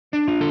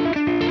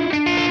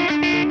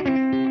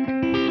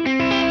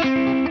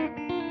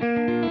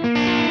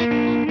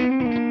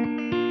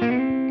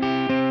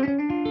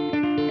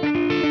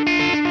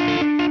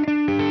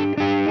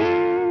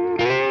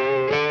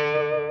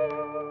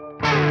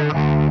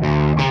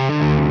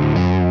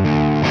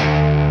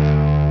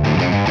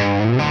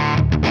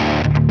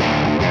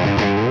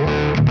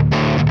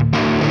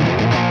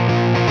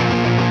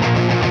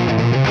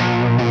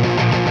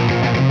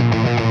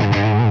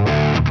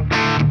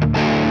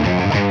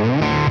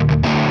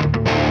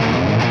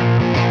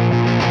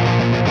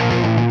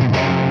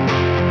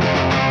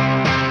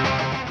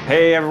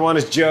Hey everyone,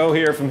 it's Joe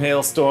here from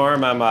Halestorm.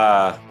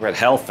 We're at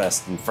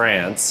Hellfest in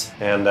France,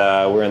 and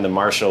we're in the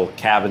Marshall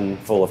cabin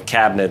full of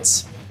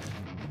cabinets,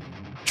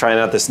 trying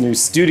out this new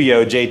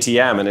Studio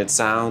JTM, and it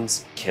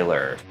sounds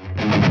killer.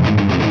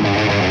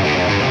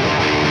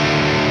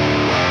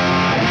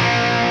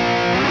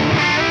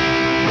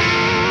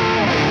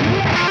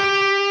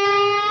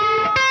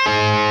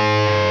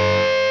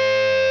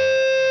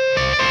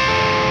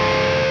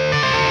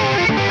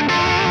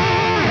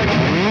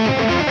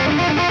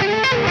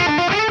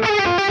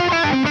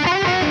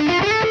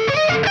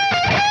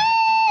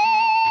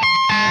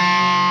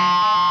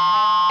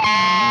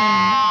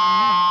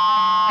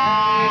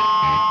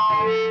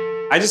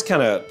 I just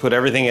kind of put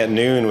everything at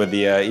noon with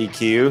the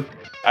EQ.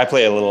 I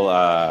play a little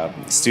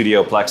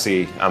studio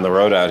plexi on the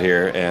road out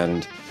here,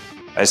 and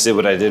I just did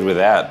what I did with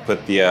that.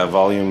 Put the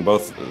volume,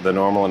 both the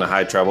normal and the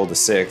high treble, to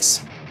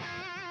 6,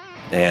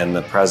 and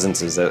the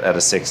presence is at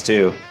a 6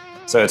 too.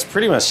 So it's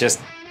pretty much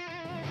just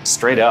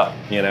straight up,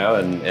 you know,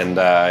 and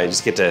I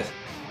just get to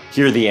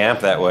hear the amp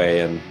that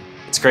way, and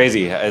it's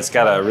crazy. It's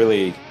got a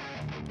really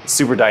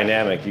super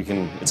dynamic.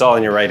 It's all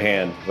in your right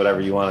hand, whatever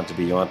you want it to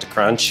be. You want it to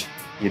crunch,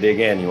 you dig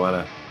in. You want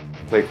to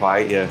play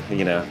quiet,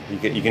 you know,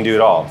 you can do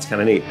it all. It's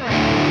kind of neat.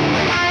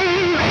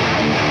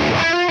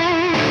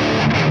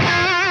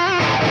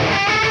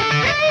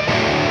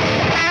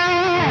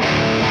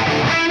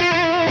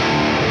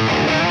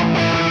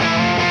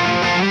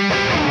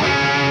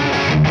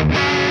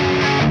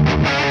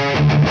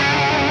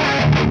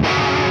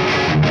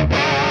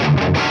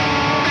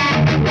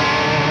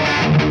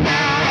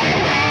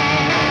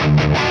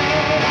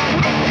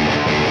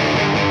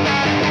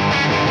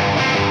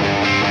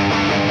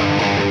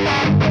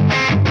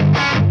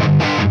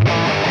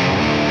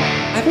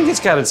 I think it's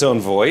got its own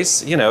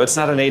voice. You know, it's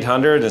not an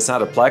 800, it's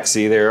not a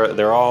plexi.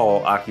 They're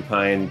all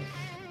occupying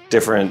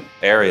different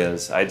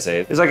areas, I'd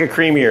say. It's like a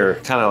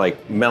creamier, kind of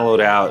like mellowed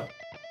out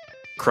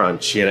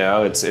crunch, you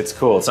know? It's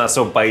cool. It's not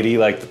so bitey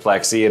like the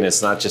plexi, and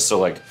it's not just so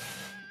like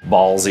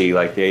ballsy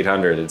like the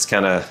 800. It's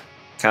kind of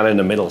in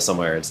the middle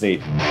somewhere. It's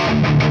neat.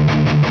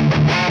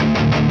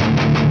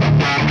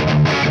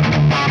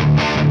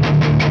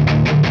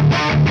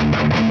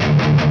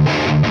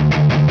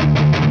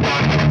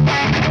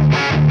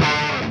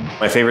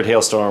 My favorite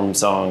Halestorm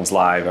songs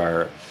live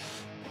are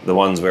the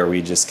ones where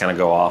we just kind of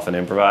go off and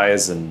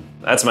improvise, and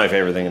that's my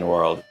favorite thing in the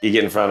world. You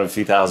get in front of a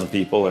few thousand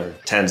people, or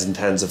tens and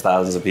tens of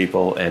thousands of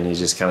people, and you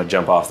just kind of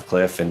jump off the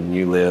cliff, and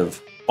you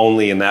live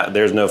only in that.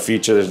 There's no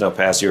future, there's no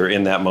past. You're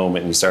in that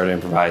moment, and you start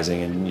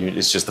improvising, and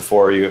it's just the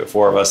four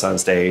of us on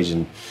stage,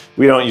 and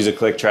we don't use a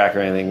click track or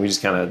anything. We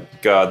just kind of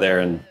go out there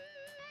and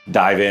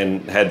dive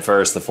in head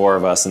first, the four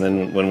of us, and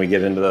then when we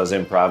get into those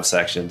improv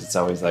sections, it's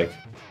always like,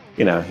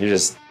 you know, you're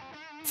just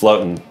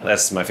floating.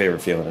 That's my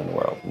favorite feeling in the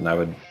world, and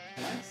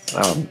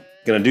I'm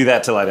gonna do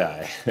that till I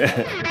die.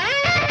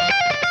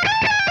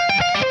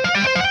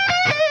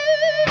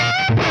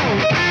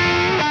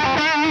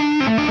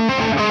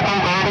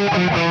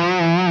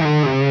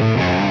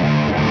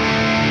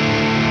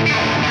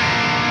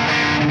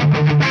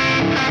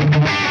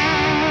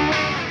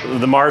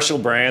 The Marshall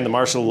brand, the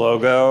Marshall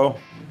logo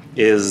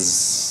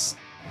is,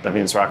 I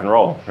mean, it's rock and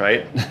roll,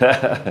 right?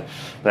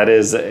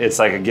 It's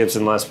like a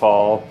Gibson Les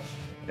Paul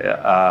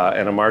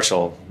and a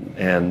Marshall,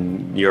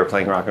 and you're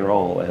playing rock and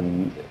roll,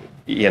 and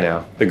you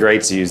know, the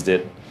greats used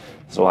it,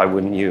 so why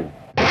wouldn't you?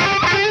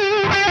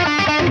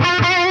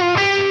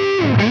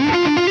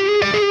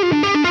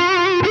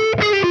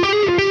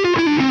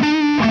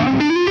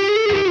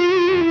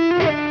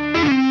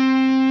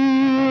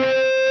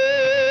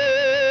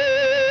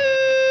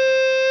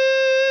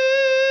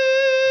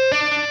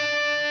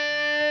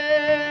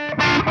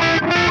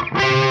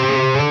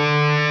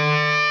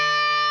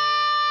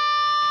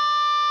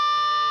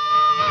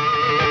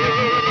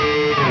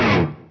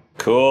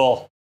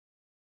 Cool.